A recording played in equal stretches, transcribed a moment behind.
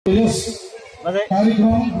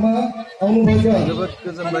कार्यक्रममा आउनुभएका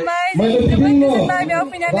मैले विभिन्न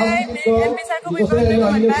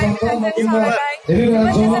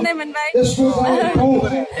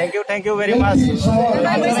Thank you very much.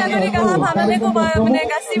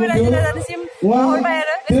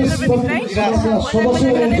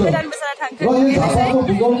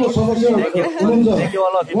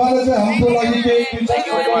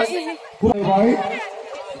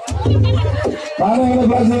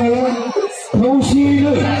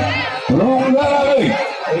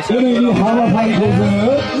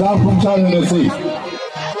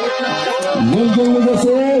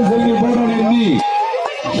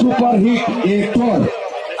 Super hit actor.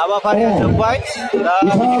 Habafaria जोब्बाय दा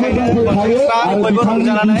बेनिखायनो बयबो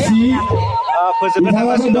रंजानानै फोजोबनो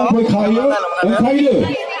थांगासिनो दं ओंखायनो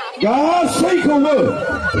गासैखौबो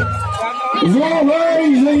ज'यै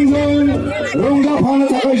रंजाफानो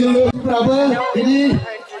थाखाय जोंफ्राबो बिदि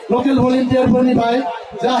लकेल भलन्टियारफोरनिफ्राय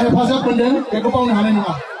जा हेफाजाब मोनदों बेखौ बावनो हानाय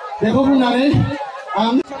नङा बेखौ बुंनानै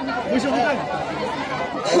आं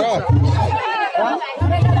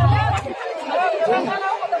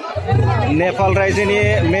नेपाल रायजोनि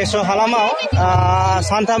मेस' हालामाव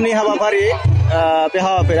सानथामनि हाबाफारि बे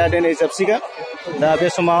हाबाफारिया दिनै जोबसिगोन दा बे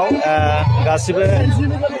समाव गासिबो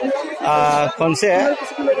खनसे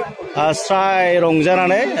स्राय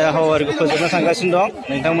रंजानानै हाबाफारिखौ फोजोबनो थांगासिनो दं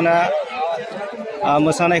नोंथांमोना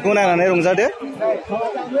मोसानायखौ नायनानै रंजादो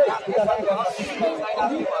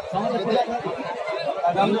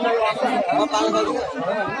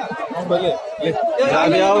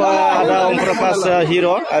बेयाव आदा ओमप्रकाश हिर'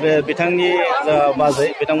 आरो बिथांनि बाजै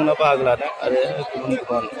बिथांमोना बाहागो लादों आरो गुबुन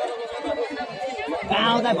गुबुन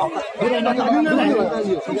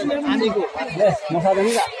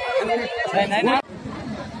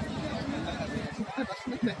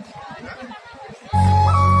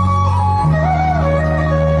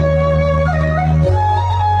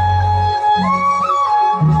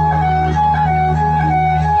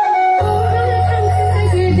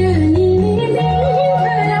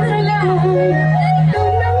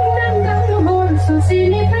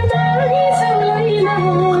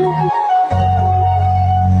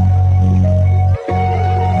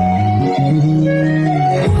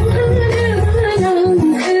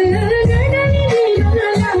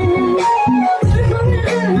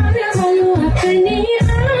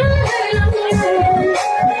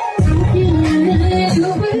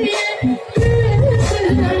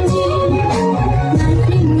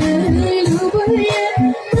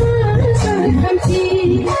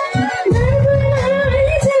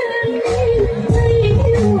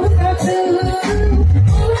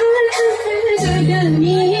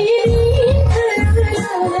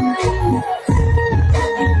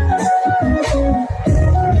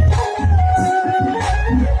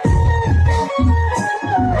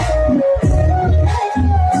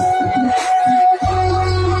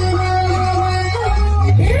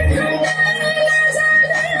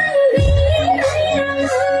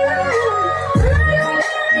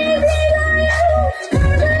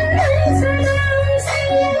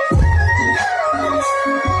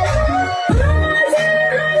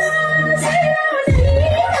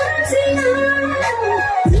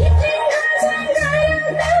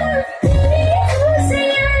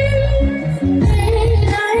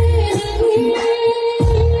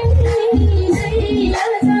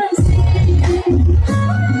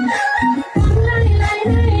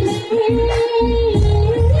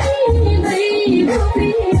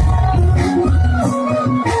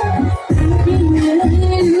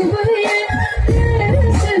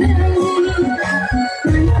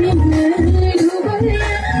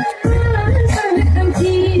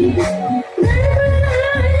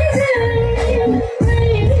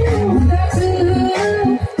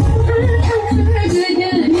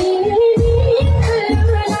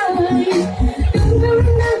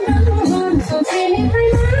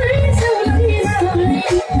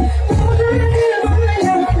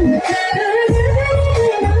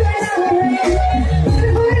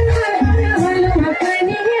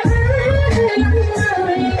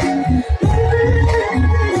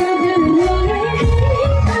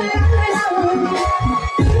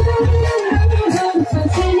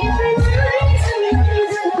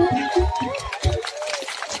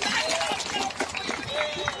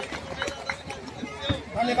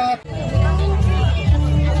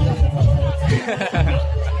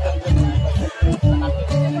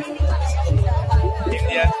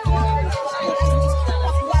India.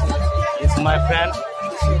 It's my friend.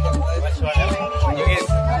 What's your name? Yes.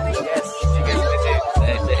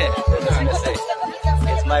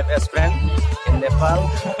 It's my best friend in Nepal.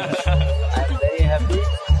 I'm very happy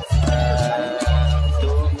to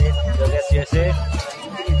meet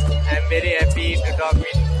talk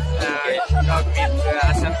with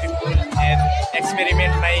Assam people and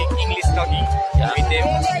experiment my English talking with them.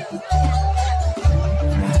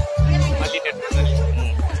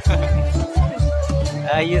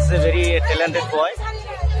 He is a very talented boy.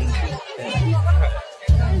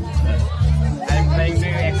 I'm trying to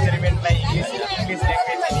experiment my English language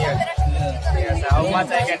here. Yes, how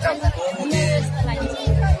much I can talk.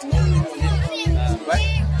 What?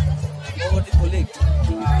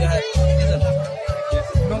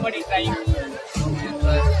 Nobody trying.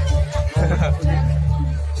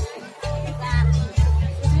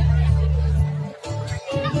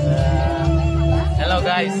 Hello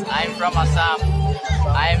guys, I'm from Assam.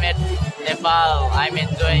 I'm at Nepal. I'm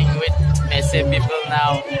enjoying with Mwsabai people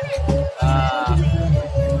now.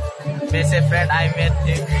 Mwsabai friend I met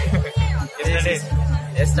him.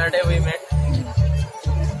 Yesterday we met.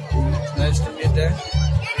 Nice to meet them.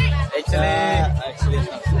 Actually,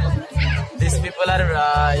 these people are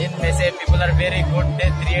in Mwsabai. People are very good. They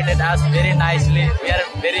treated us very nicely. We are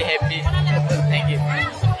very happy. Thank you.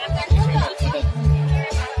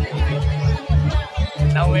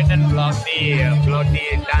 Now we can vlog the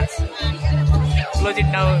dance. Close it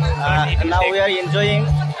now. Now we are enjoying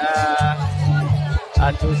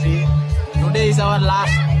to see Today is our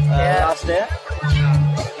last last day.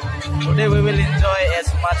 Today we will enjoy as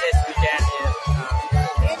much as we can here.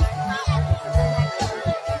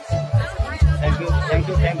 Thank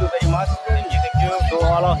you very much. Thank you to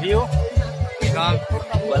all of you.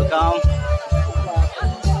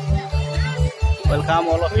 Welcome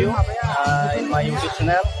all of you in my YouTube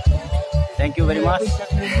channel. Thank you very much.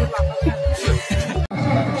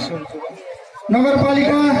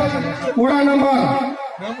 नगरपालिका वडा number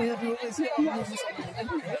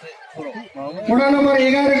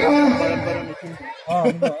 11 का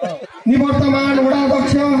निवर्तमान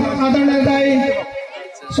वडाध्यक्ष आदरणीय दाइ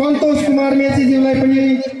सन्तोष कुमार मेचीज्यूलाई पनि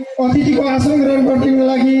अतिथिको आसन ग्रहण गर्दिनको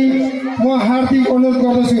लागि म हार्दिक अनुरोध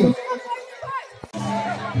गर्दछु।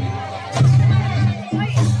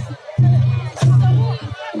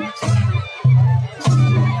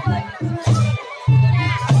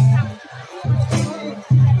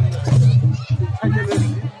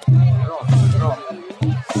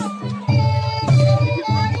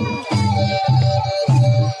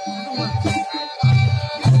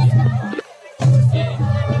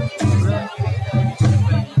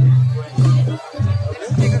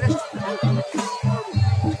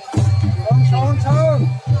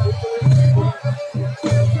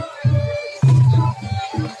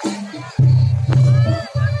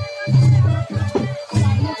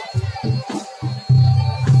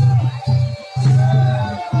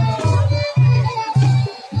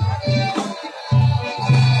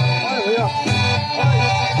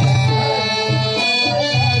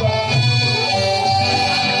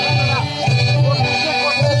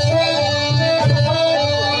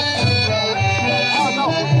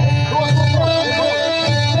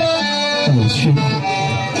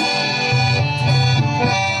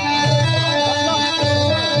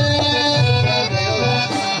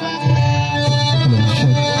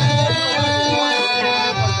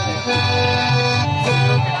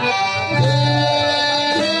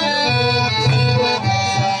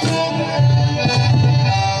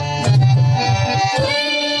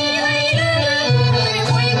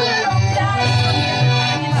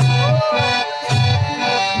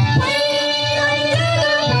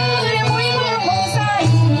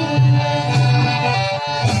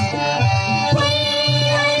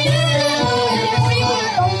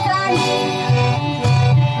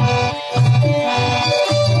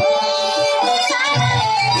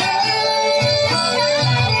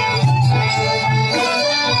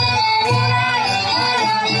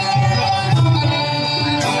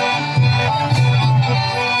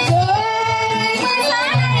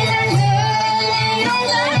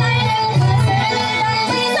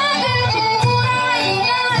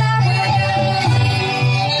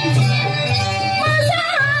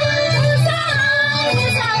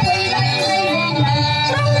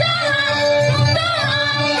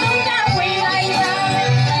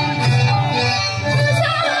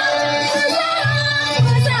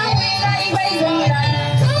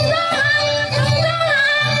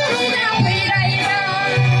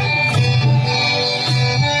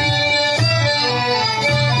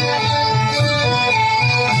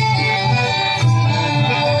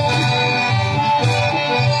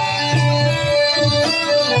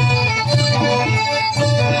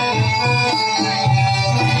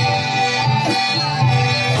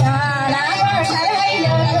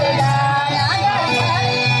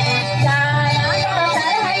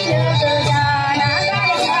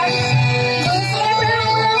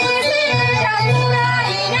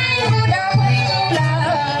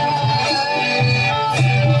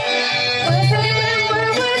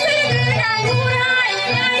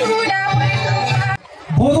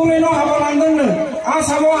 बड'लेण्डआव हाबा लांदोंनो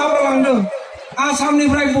आसामाव हाबा लांदों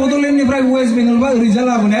आसामनिफ्राय बड'लेण्डनिफ्राय वेस्ट बेंगल बा ओरैजा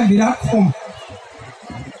लाबोनाया बिराद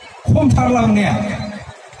खमथार लाबोनाया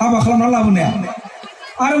हाबा खालामना लाबोनाया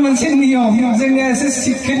आरो मोनसे नियम जोंनिया एसे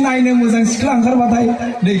शिक्षित नायनो मोजां सिख्ला ओंखारबाथाय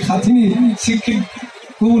दै खाथिनि शिक्षित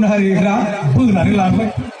गुबुन हारिफ्रा बोनानै लांबाय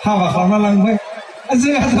हाबा खालामना लांबाय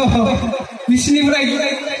जोंहाथ' बिसिनिफ्राय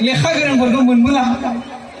लेखा गोरोंफोरखौ मोनबोला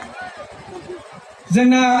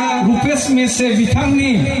जोंना रुपेश मेसे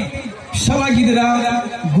बिथांनि फिसाला गिदिरा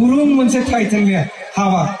गुरुं मोनसे टाइटेलनि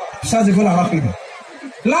हाबा फिसाजोखौ लाना फैदों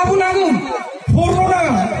लाबोनांगौ हरनो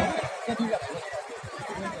नाङा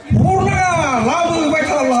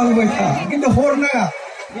लाबोबाय था खिन्थु हरनाङा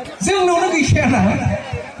जोंनावनो गैखायाना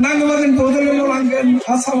नांगौबा जों बड'लेण्डआव लांगोन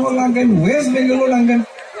आसामाव लांगोन वेस्ट बेंगलाव लांगोन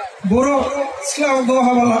बर' सिख्लाखौ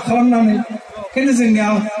हाबा खालामनानै खिन्थु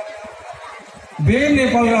जोंनियाव बे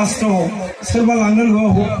नेपाल राष्ट्रआव सोरबा लांनो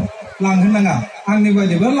लांहोनाङा आंनि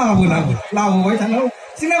बायदिबा लाबोबाय थानांगौ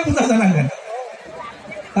जोंना बुरजा जानांगोन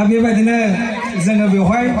दा बेबायदिनो जोङो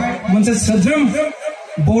बेवहाय मोनसे सोद्रोम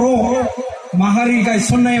बर' माहारि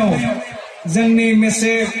गायसननायाव जोंनि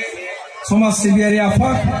मेसे समाज सिबियारि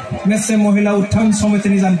आफाद मेसे महिला उत्थान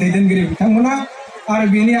समितिनि दैदेनगिरि बिथांमोना आरो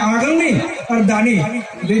बेनि आगोलनि आरो दानि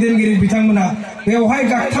दैदेनगिरि बिथांमोना बेवहाय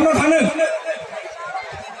गागथाबना थानो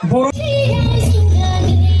बर'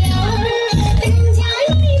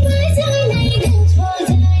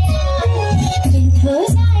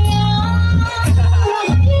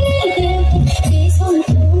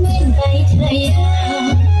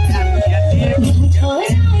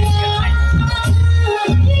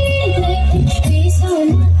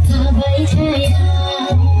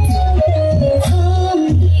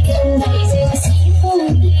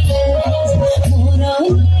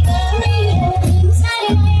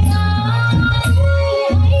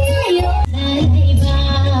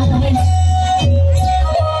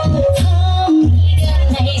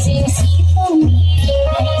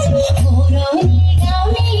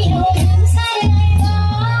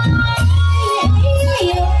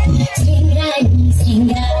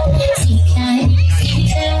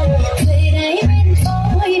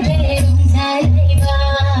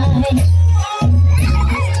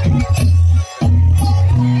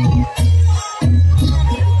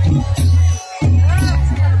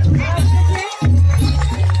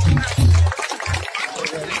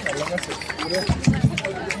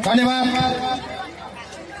 धन्यवाद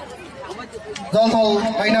जल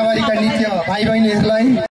थल बायनाबारीका नृत्य भाइ बहिनीहरूलाई